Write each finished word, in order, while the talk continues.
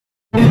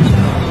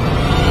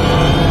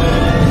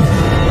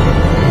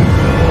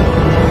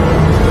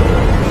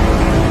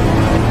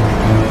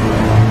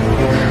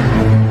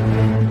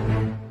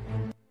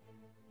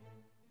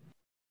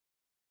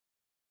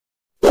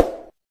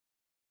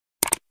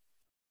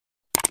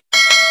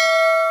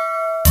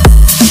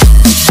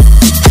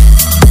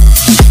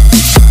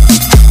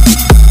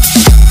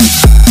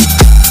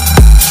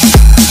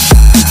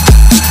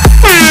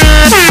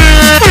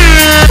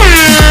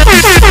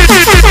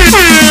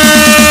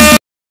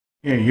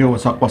Hey yo,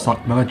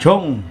 wasak-wasak mga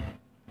chong.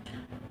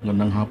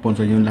 Magandang hapon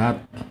sa inyong lahat.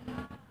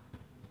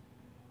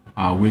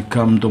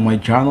 Welcome to my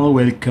channel,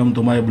 welcome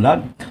to my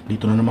vlog.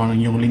 Dito na naman ang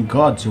inyong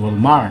lingkod, si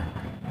Walmar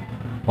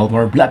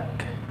Vlog.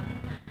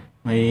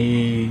 May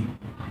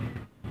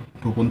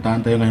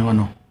pupuntahan tayo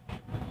ngayong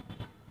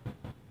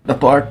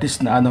tattoo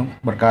artist na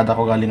barkada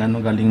ko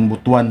galing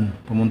Butuan.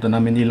 Pumunta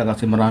namin nila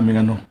kasi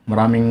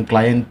maraming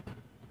client.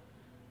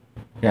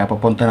 Kaya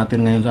papunta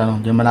natin ngayon sa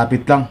diyan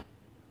malapit lang.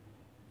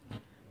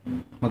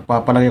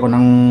 Magpapalagay ko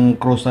ng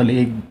cross sa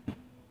liig.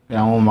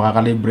 Kaya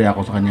makakalibre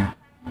ako sa kanya.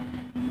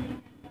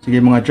 Sige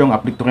mga chong,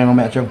 update to kayo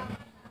mamaya chong.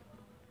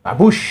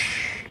 Babush!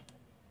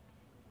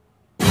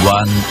 1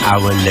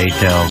 hour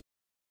later.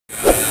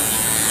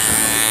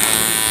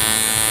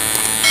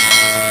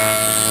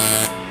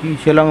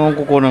 Siya lang ang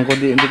kukunan ko,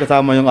 hindi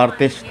kasama yung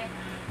artist.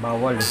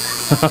 Bawal.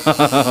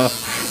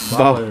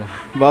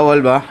 Bawal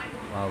ba?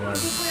 Bawal.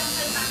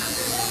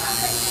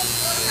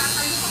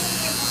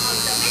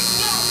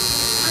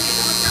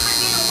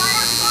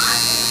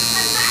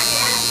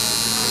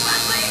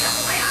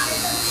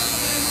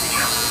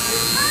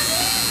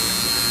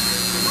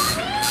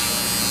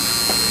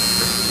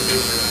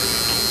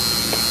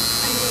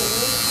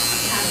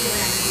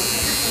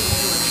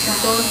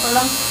 Tulong pa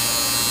lang.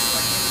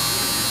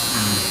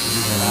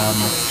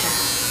 Salamat.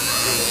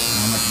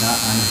 Salamat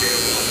daan.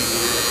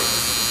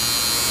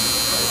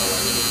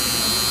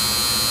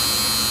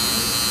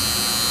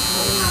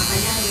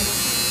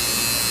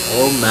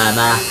 Oh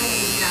mama.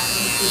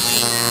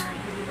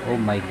 Oh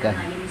my god.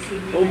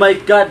 Oh my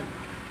god.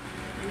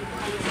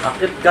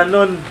 Bakit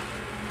ganun?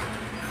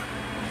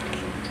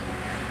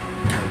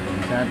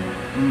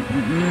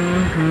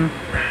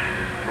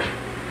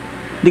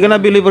 Hindi ka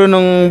nabili pre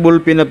ng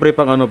bullpen na pre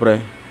pang pre?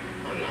 Hindi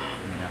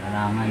na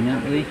kailangan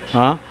yan, uy.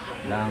 Ha?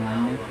 Kailangan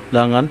yan.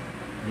 Langan?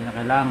 Hindi na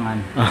kailangan.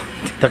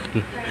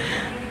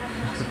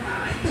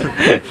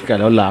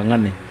 Kalau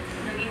langan eh.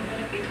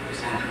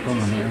 Sakto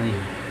man eh, uy.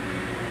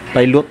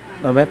 Pilot?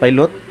 Ano ba?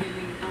 Pilot?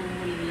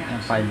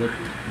 Ang pilot.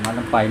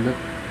 Malang pilot.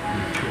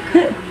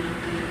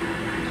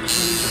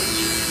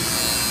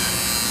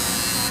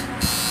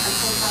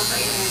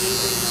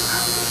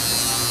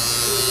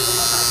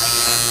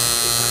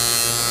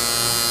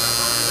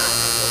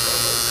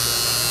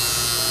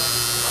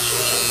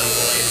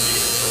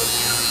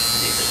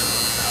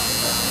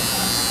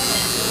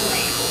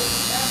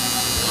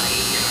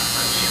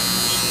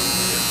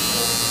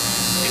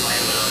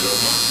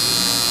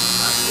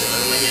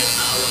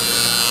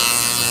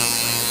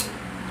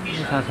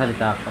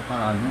 Sasalita ka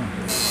pa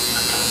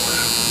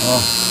Oh.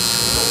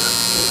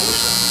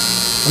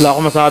 Wala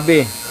akong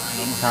masabi.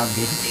 Ano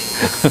masabi?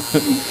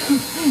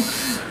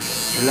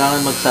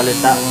 Kailangan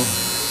magsalita.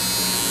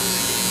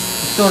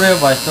 Istorya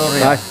ba?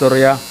 Istorya.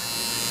 Istorya.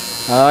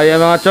 Yan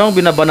mga chong,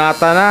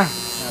 binabanata na.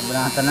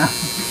 Binabanata na.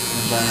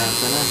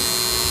 Binabanata na.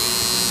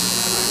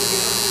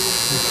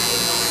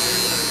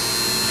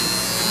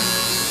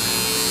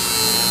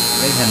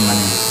 Kailan man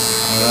eh.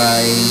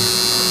 Alright.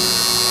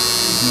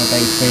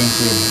 Matay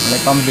stencil. Wala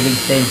pang biling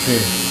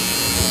stencil.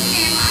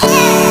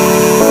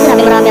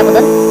 Marami ako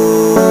doon.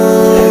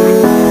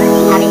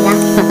 Haring na.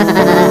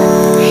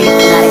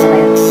 Haring na ba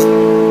yun?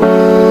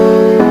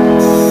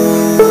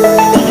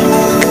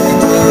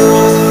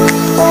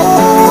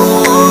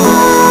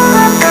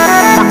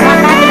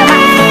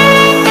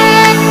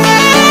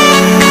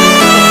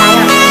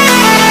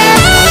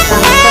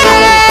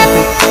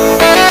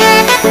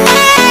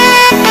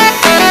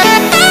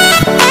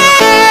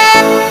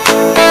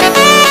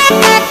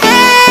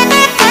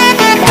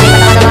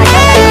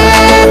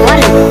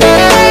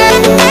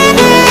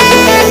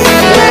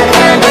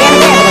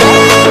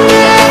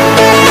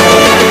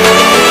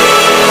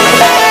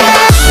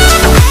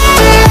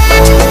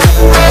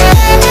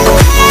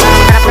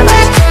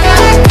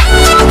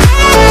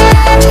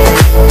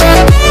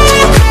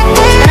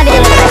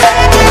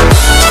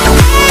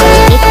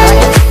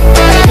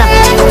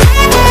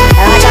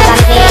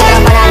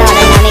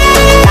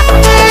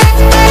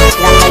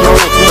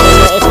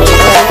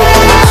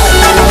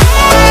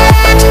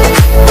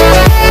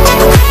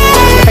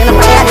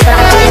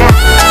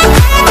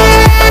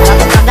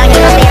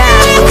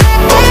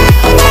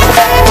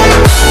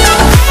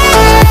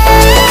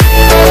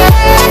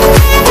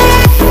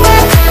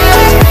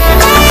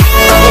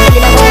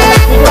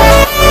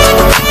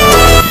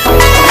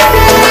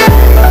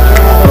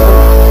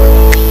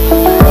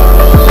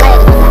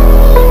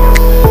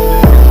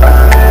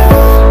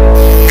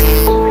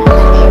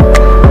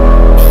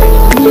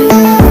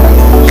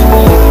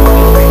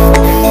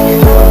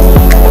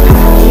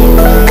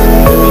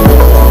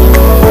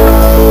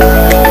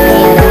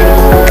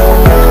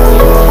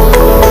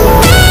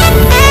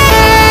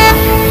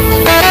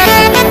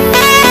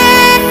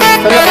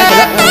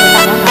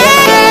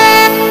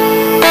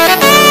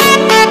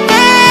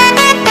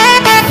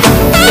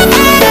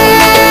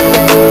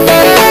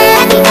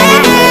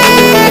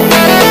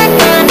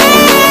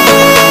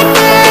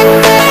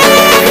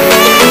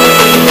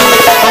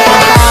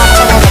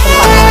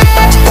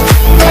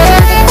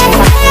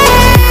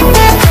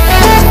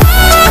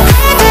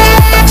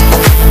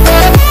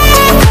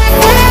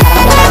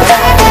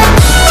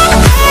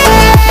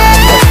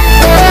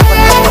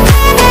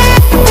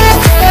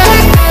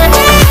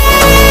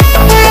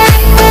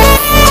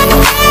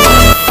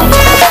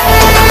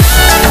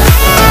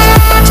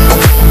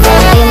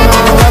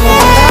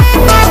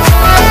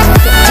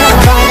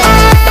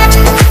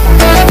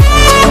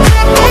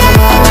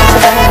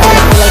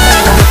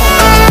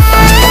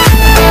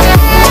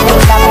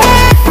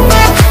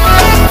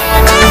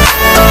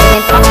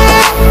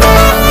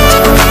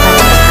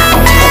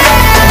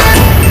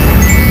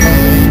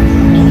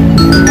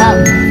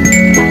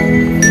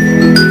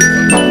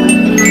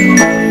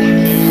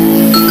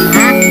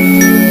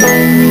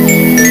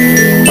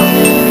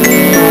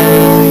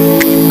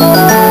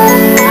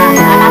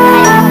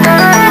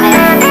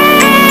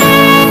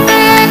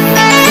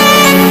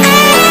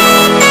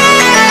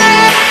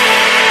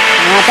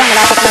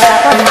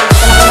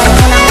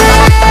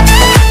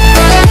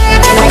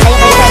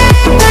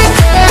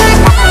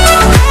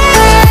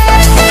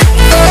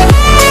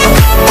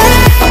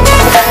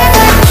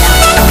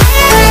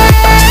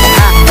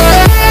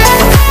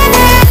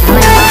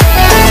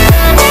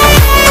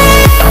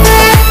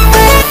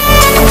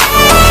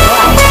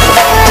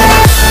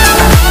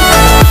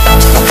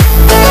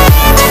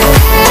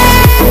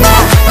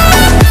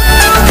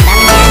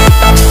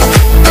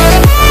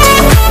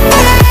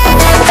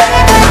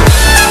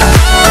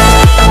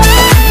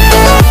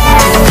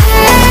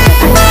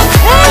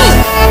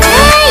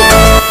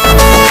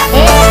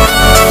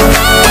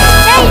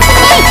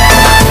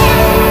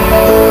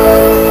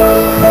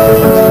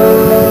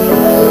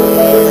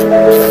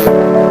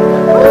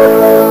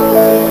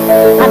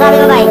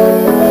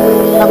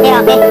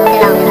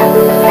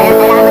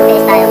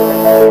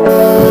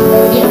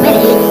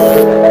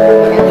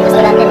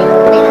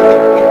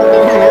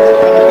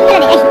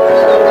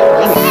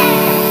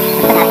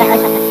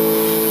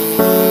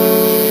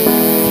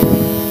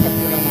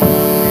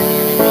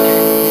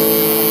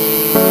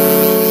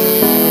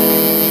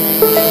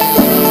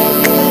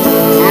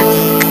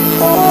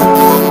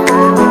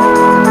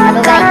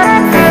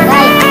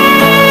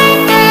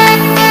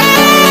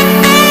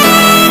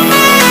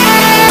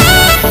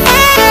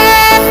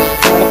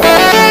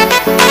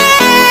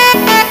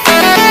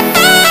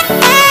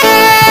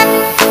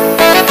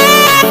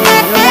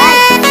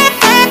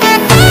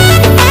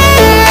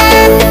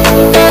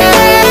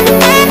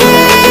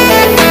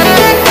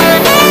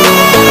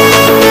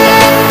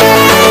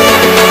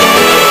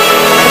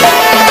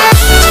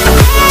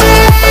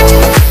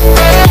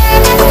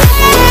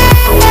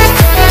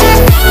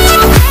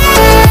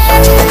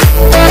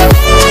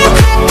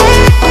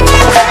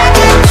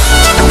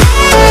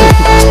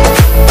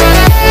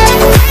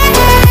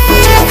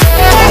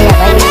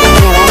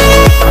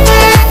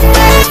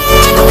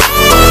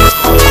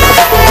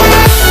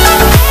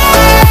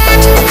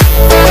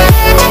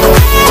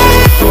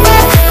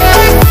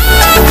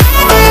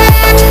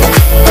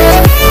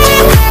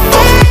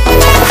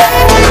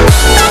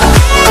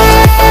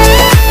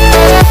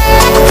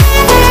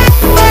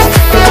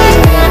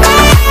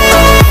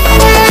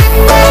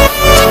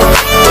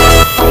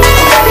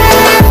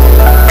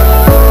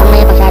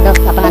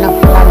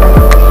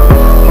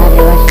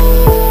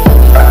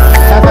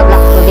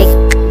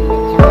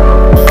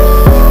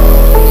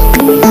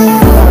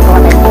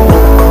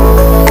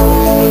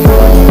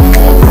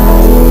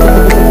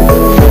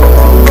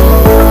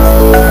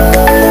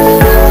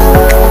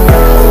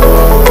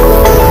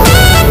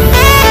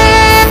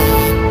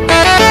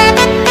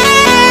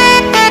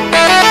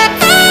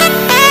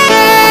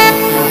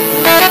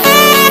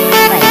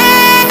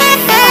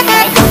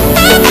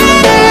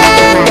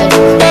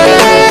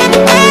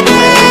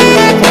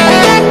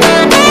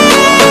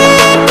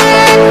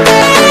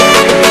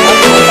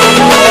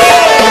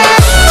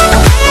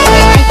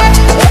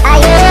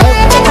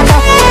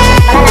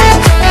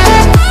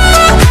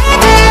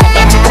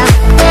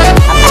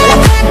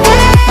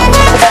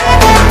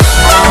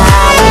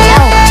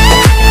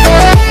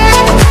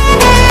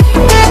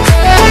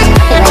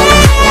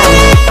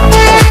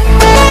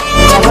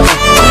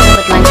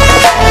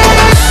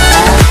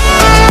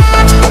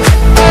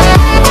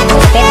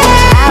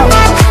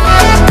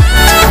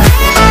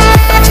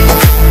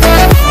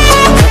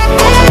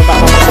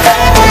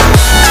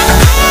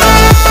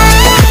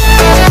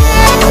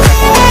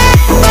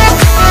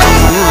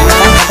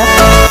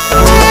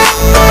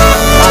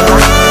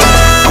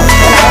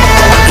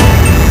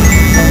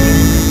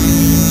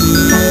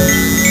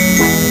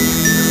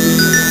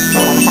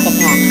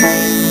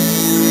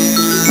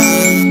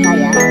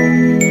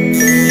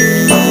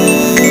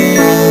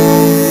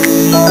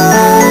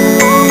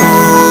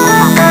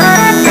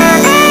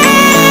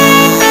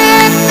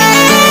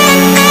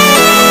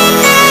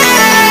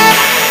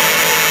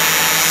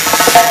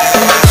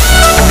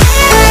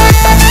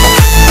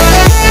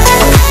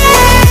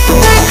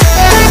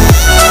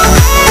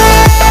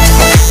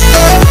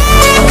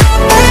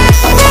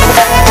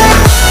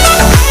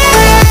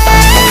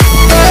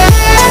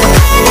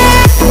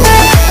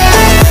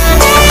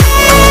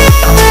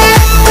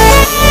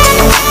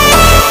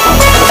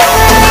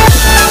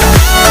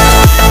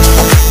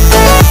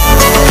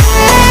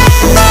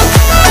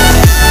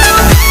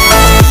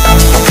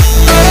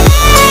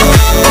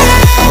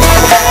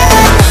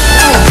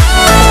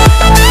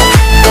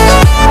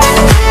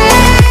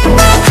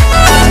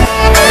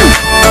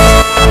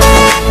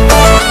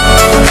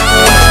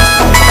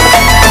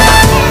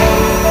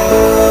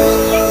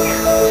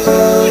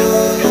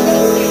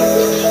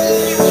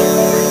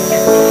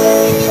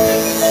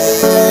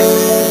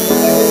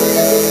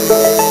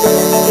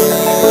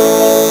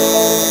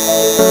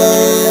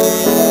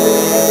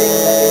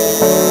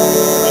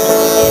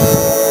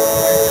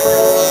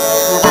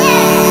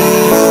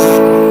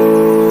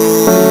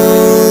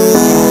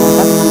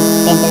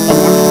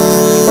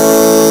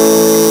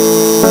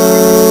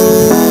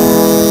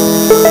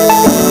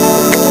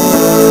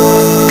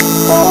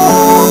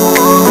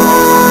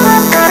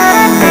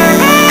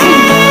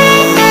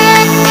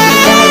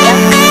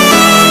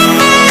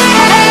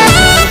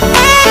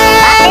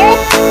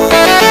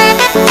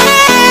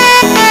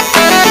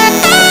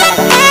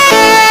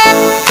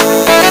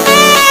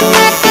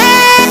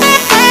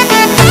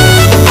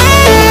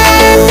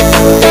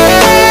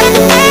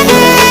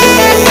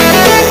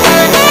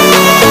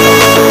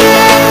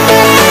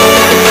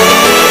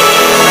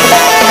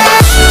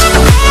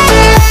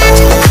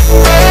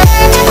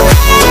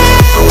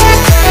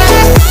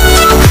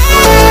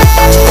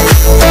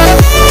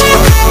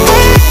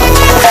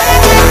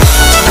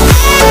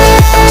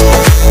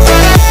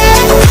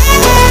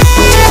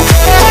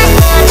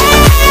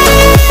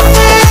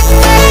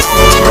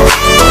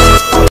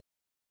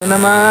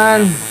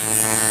 naman.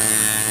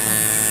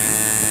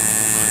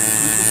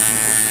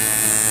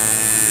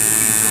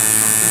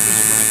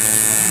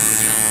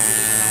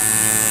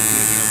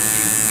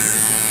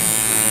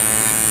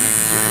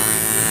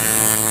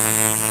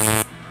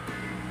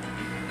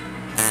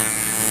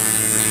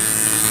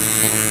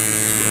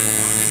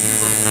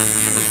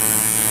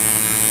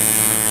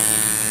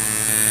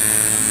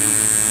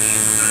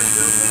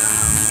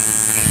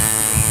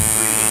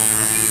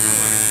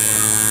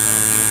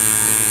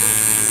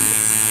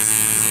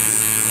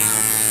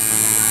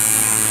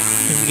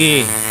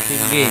 Sige,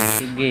 sige,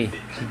 sige.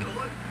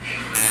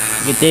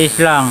 Sige, tiis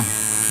lang.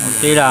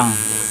 Okay lang.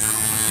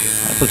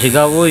 Ay,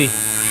 pagsigaw, uy.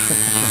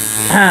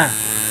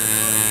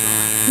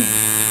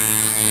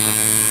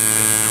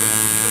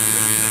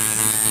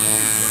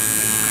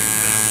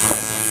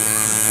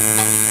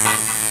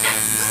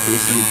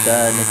 Tiis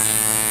kita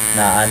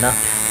na anak.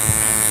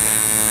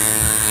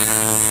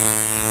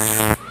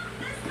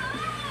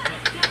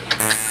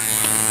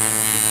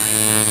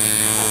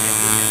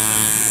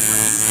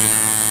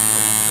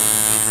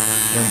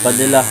 Yung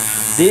padila.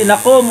 Di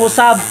nako,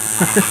 musab.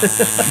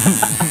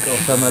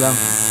 Kausap na lang.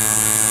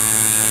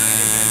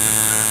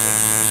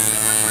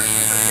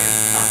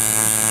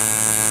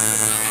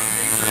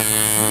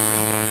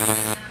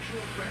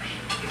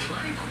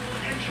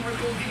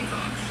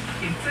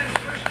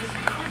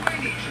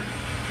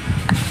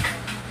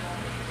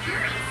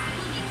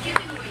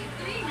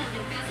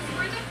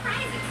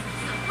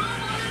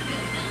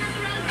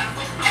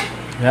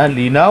 Yan,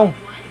 linaw.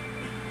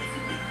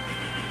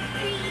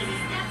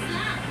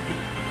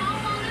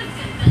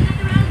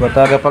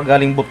 Bataga pag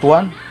galing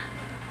Butuan.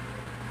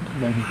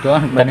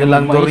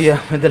 Madalang durian,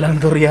 madalang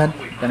durian.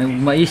 Tanong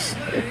mais.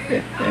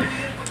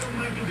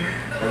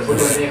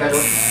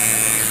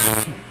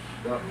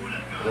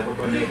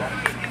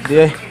 Di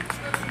ay.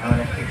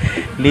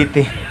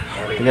 Liti.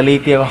 Taga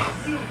Liti ako.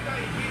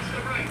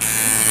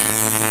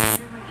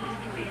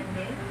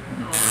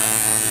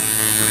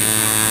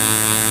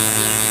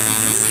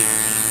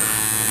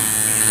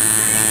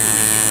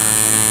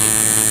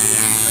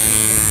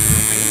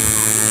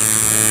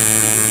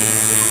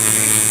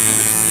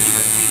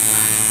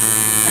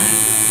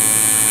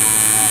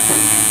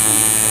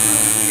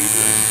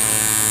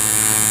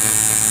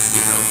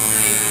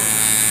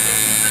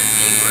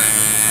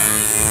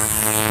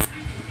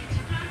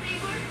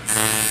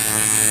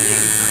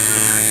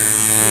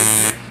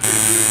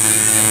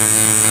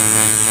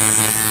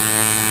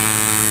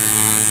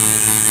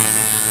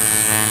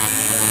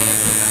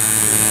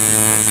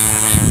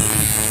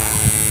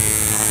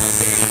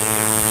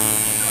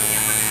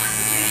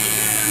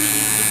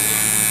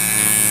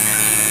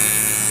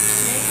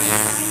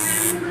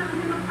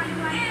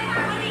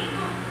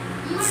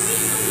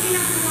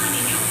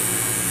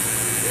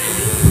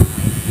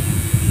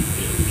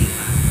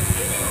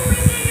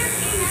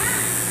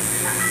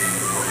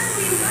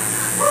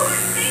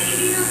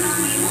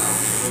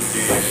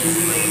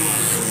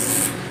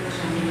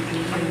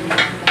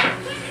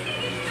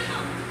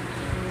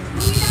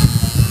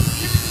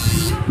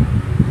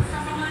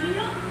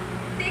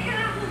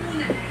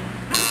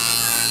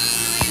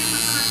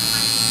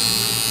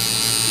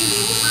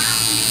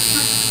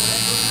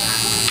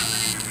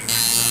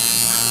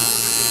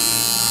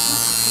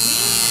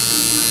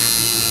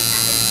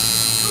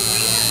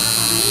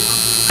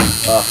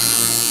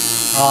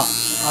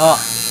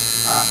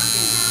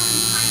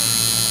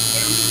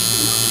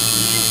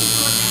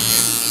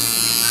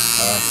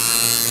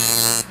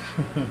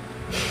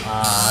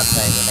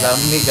 Tayo na.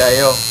 Lami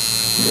kayo.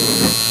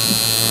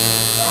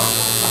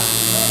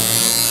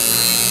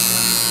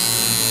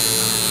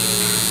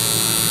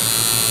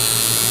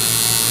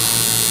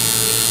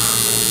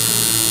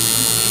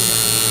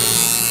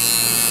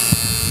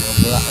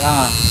 Wala lang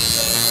ah.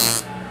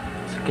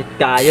 Sakit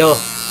kayo.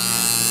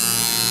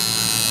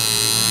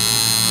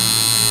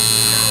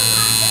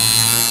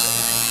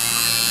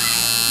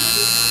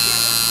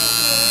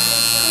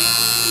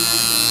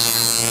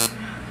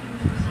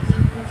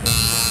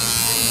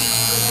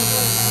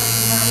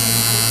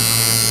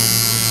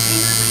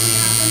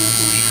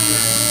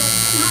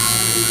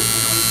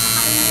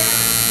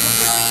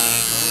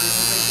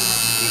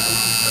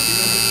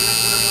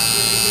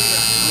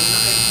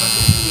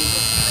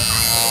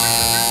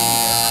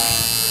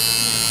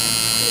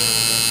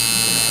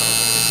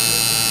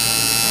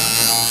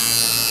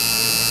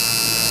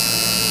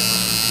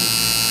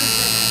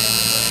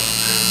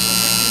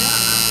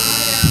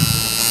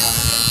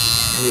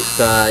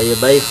 Kaya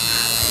bay.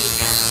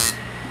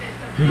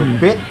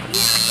 Lupit.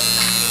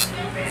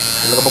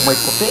 Talaga bang may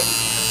puti?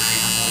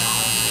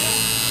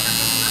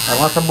 Ako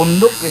nga sa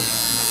bundok eh.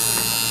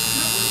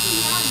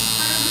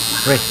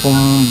 Fresh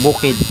pong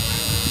bukid.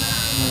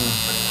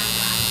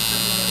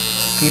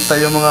 Kita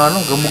yung mga ano,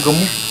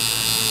 gamu-gamu.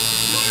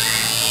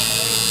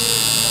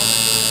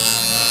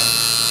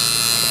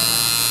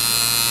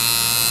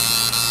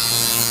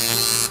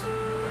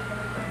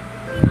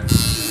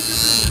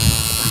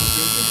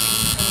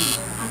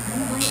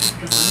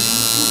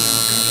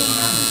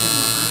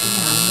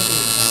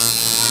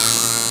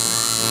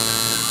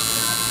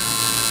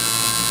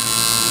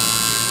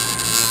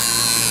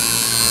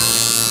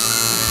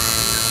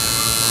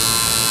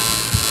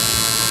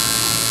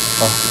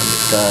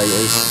 Tayo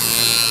ay.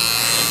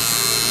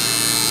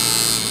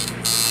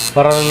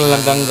 Parang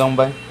nalaganggang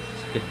bay.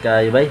 Sakit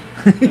kayo bay.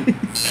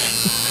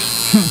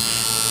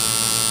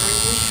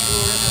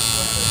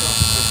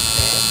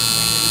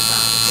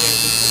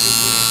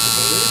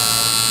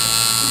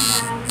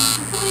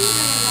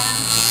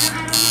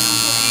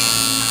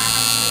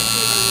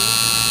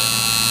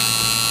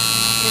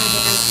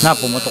 Na,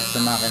 pumutok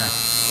sa makina.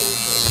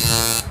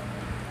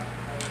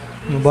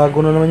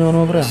 Bago na naman yung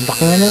ano, pre. Ang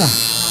laki na niya.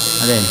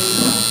 Alin?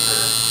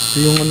 Ito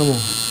yung ano mo.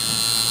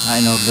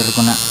 In-order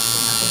ko na.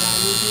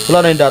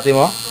 Wala na yung dati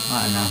mo?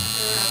 Ano?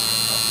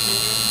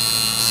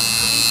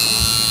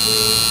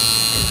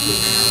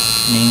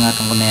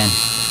 Iniingatan ko na yan.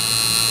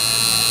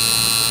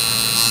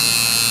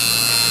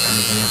 Ano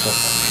ko na ito?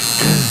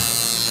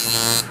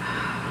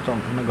 Ito,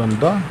 ang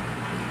ganda.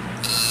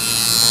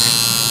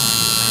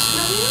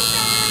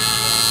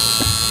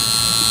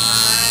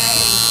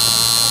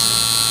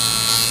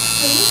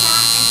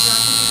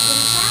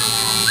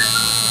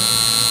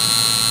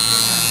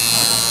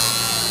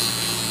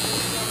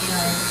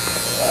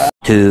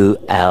 Two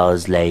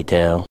hours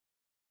later.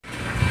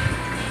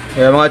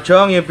 Kaya mga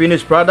chong, yung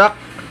finished product.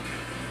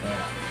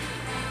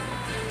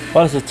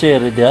 Para sa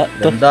cherry dia.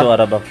 Ganda. Ito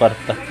araba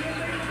kwarta.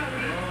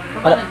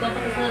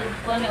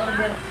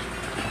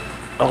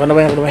 Okay na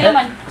ba yan?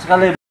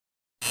 Sekali.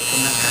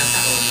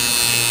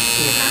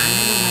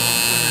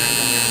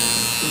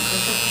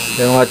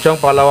 Kaya mga chong,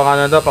 pangalawang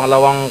ano daw,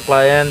 pangalawang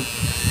client.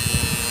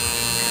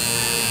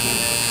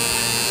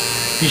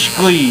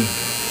 Fishkoy.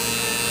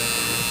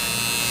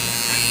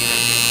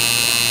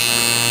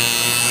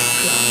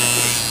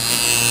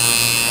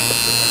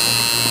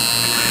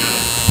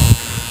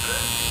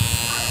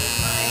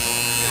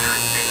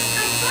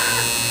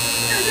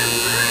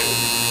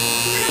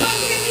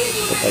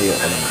 Tayo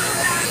ka naman.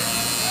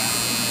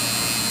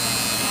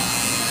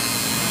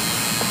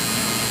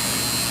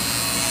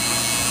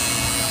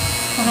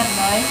 Sangat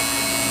boy.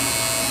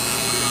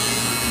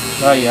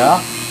 Kaya?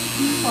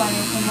 Paano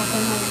sa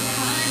matulog?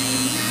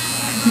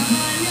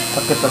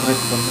 Sakit-sakit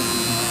ko.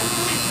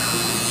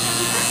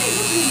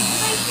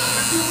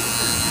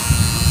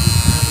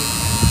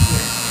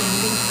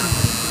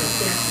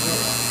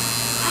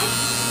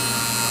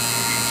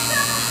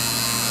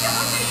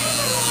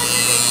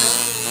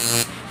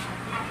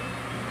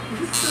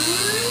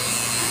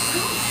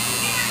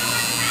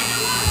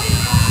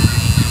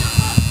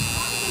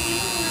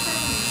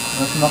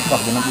 Mas nakbak,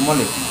 din ang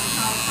bumalik.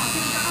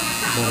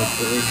 Sarap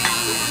ko eh.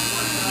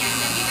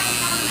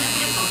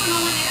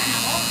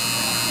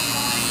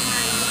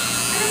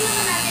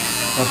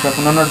 Kasi ako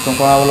na nerd, kung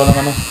wala ng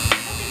ano.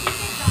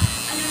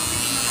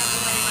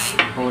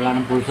 Wala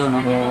ng pulso,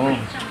 no? Oo.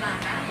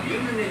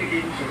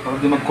 Para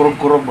di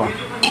magkurog-kurog ba?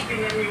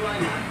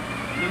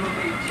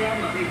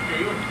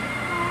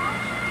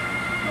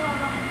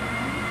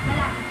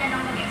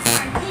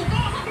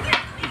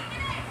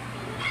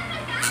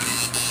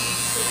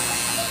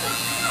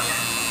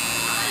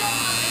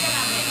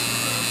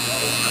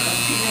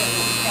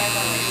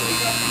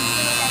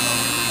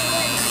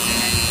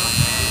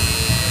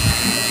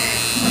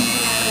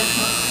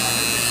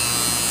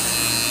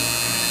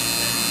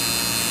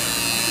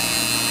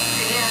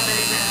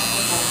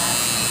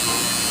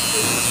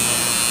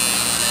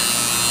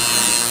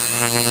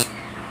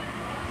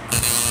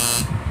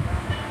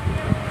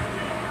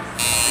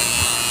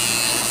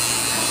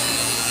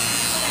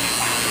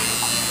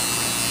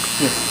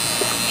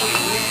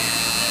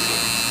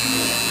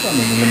 Kami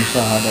nilang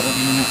sahada rin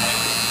na.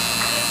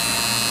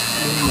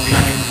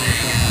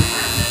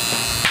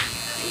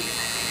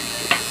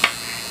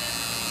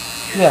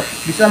 Yeah,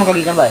 bisa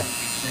magagikan ba eh?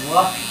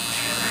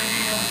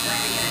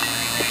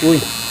 Uy.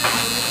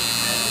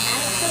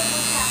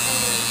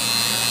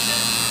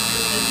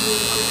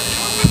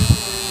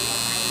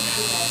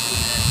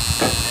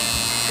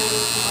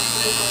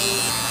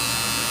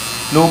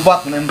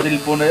 Lubat na yung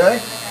cellphone na yun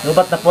eh.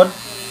 Lubat na pod.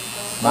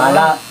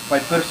 Mala.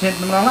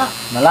 5% naman nga.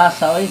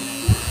 Malasa oy.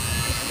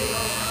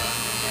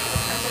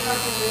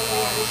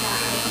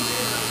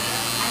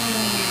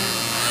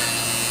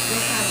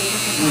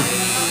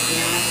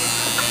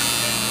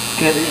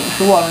 Kaya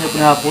tuwa na yung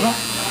pinahapon na.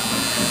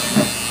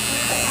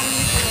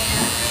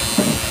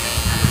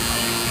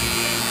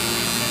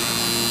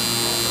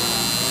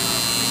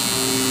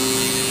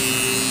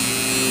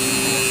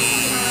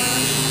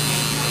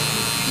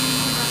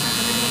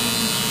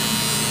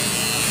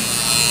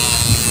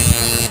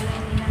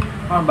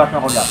 Ano bas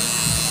na ko lang?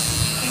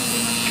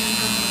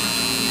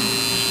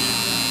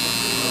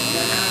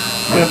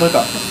 Kaya ba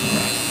ito?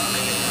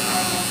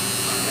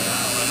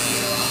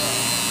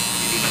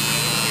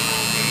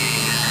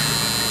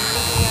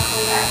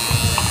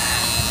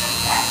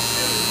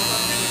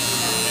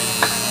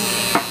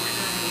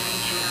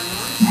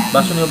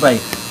 Baso niyo bay.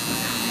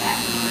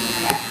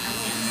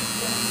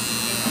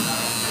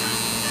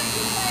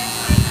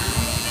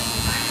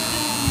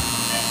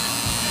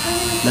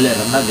 Dali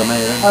ram na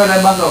gamay ram. Ay, nai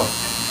baso.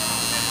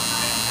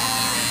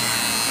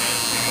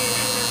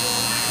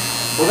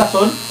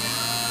 Bugason.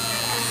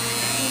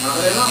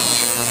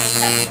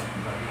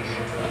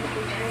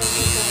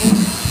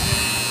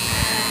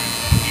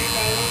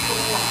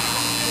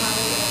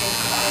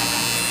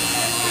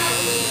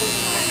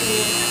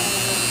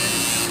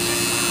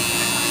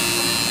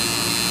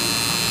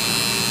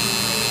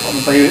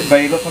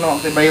 Anti-virus na,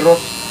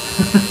 anti-virus.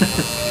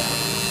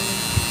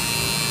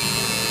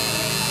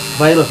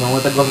 Virus,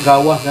 mga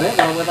tagagawas na rin,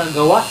 mga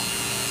tagagawas.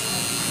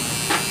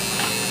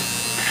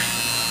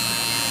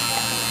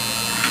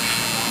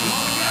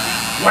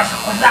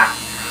 Wasak!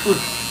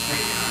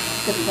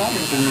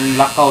 Kung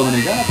lakaw na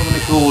nila, kung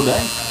nagsuda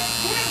eh.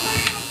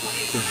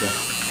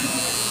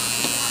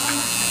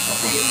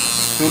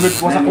 Sulit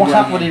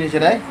wasak-wasak mo din siya,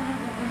 day.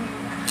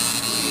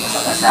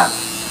 Wasak!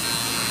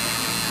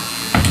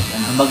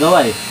 Ang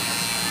magawa eh.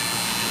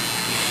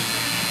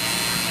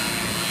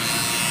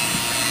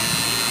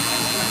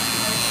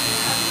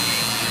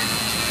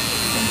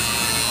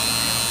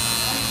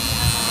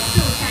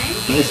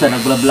 Yung isa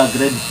nagblablag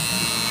rin.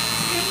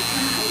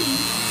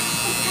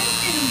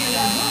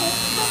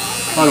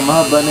 Parang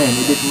mahaba na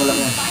yan, edit mo lang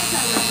yan.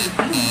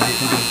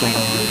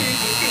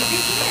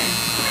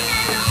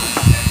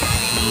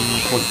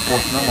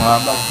 Post na,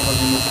 mahaba ko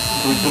maging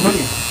tuloy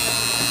eh.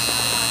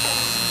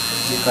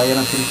 Hindi kaya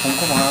ng cellphone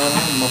ko,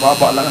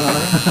 mababa lang ang ano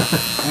yun.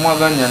 Kung mga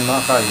ganyan,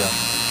 kaya.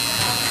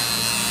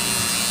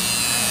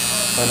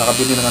 Kaya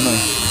nakabili ng ano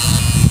eh.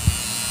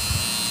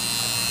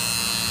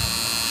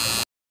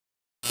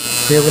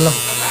 Kaya ko lang.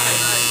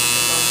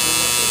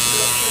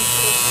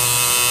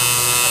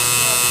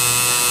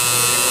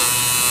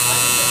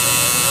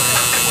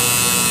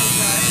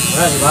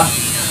 Wala, di ba?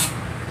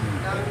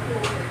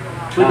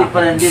 Pwede pa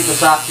rin dito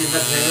sa akin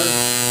at ngayon.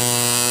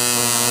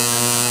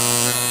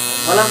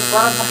 Parang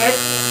sakit?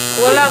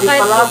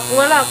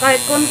 Wala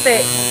kahit konti.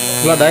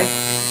 Wala, day?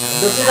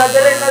 Doon sila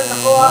rin lang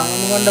nakuha.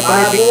 Maganda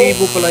pala,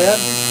 epektibo pala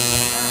yan.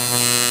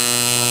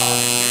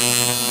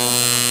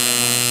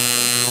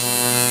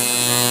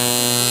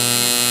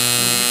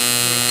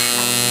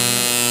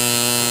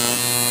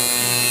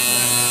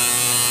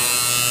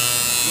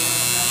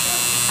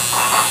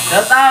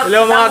 Shout out!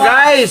 Hello mga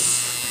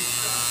guys!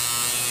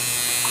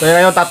 Kaya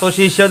ngayon, tattoo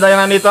session tayo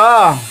nandito.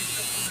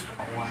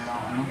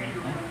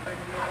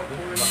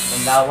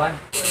 Pandawan.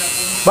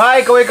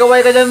 Bye!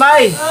 Kaway-kaway ka dyan,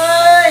 bye!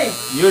 Ay!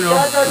 Yun o.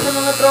 Shout out sa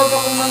mga tropa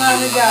kong mga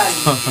ano dyan.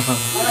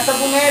 Mga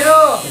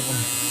sabungero.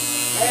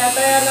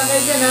 Kaya lang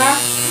kayo dyan ha.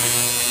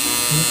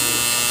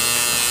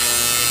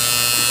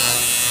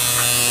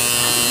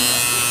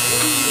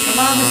 Sa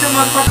mga gusto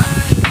magpat...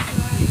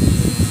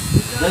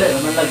 Dali,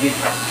 naman lagi.